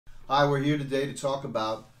Hi, we're here today to talk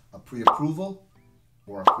about a pre-approval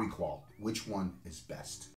or a pre-qual. Which one is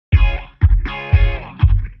best?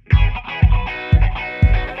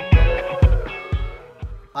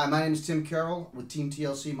 Hi, my name is Tim Carroll with Team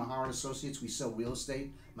TLC Mahar & Associates. We sell real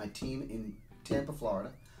estate. My team in Tampa,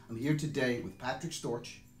 Florida. I'm here today with Patrick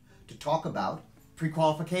Storch to talk about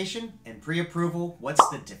Pre-qualification and pre-approval, what's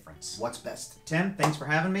the difference? what's best. Tim, thanks for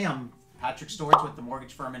having me. I'm Patrick Storch with the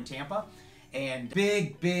mortgage firm in Tampa. And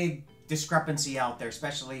big discrepancy out there,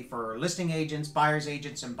 especially for listing agents, buyer's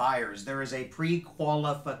agents, and buyers. There is a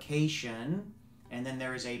pre-qualification and then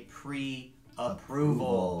there is a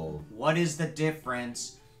pre-approval. What is the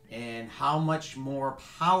difference and how much more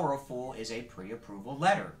powerful is a pre-approval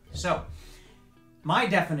letter? So, my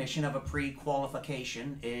definition of a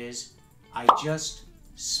pre-qualification is I just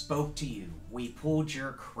spoke to you. We pulled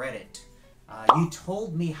your credit. You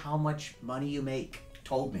told me how much money you make.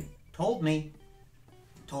 Told me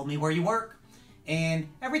where you work, and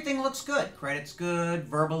everything looks good. Credit's good,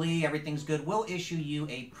 verbally, everything's good. We'll issue you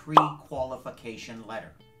a pre-qualification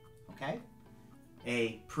letter, okay?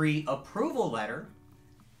 A pre-approval letter,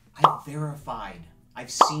 I've verified. I've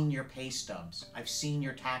seen your pay stubs. I've seen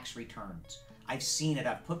your tax returns. I've seen it.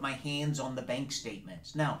 I've put my hands on the bank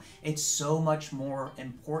statements. Now, it's so much more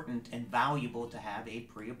important and valuable to have a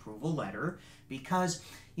pre-approval letter because,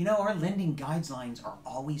 you know, our lending guidelines are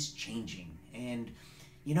always changing. And,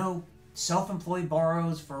 you know, self-employed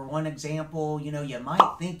borrowers, for one example, you know, you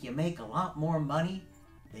might think you make a lot more money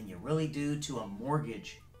than you really do to a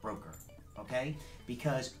mortgage broker, okay?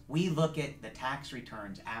 Because we look at the tax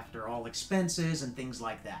returns after all expenses and things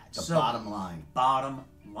like that. The bottom line. Bottom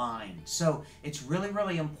line. So it's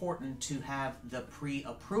really important to have the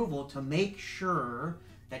pre-approval to make sure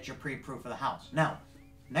that you're pre-approved for the house. Now,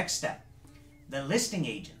 next step, the listing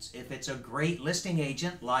agents. If it's a great listing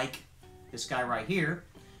agent like this guy right here,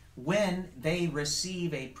 when they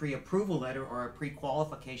receive a pre-approval letter or a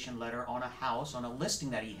pre-qualification letter on a house, on a listing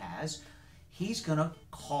that he has, he's gonna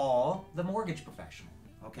call the mortgage professional,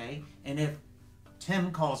 okay? And if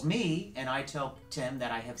Tim calls me and I tell Tim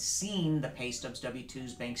that I have seen the pay stubs,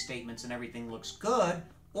 W-2s, bank statements, and everything looks good,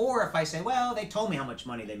 or if I say, well, they told me how much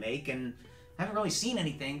money they make and I haven't really seen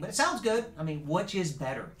anything, but it sounds good. I mean, which is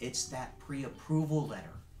better? It's that pre-approval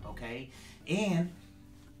letter, okay? And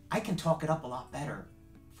I can talk it up a lot better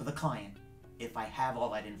for the client if I have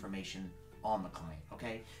all that information on the client,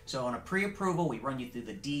 okay? So on a pre-approval, we run you through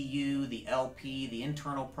the DU, the LP, the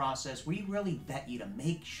internal process. We really vet you to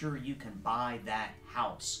make sure you can buy that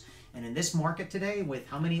house. And in this market today, with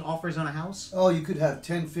how many offers on a house? Oh, you could have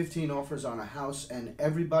 10, 15 offers on a house, and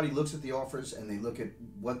everybody looks at the offers and they look at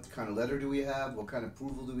what kind of letter do we have, what kind of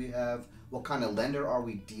approval do we have, what kind of lender are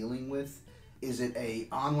we dealing with? Is it a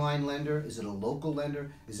online lender? Is it a local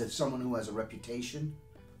lender? Is it someone who has a reputation?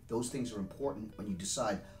 Those things are important when you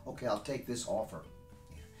decide, okay, I'll take this offer.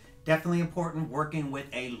 Definitely important working with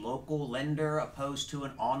a local lender opposed to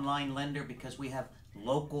an online lender because we have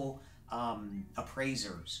local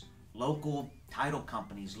appraisers, local title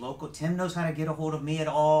companies, Tim knows how to get a hold of me at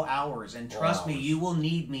all hours. And trust me, you will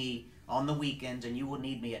need me on the weekends and you will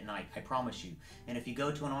need me at night, I promise you. And if you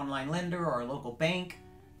go to an online lender or a local bank,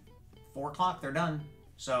 4 o'clock, they're done.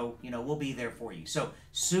 So, you know, we'll be there for you. So,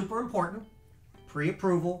 super important.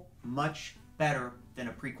 Pre-approval, much better than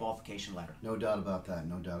a pre-qualification letter. No doubt about that.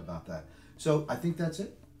 No doubt about that. So I think that's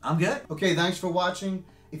it. I'm good. Okay, thanks for watching.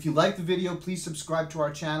 If you like the video, please subscribe to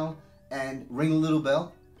our channel and ring the little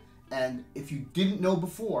bell. And if you didn't know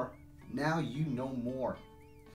before, now you know more.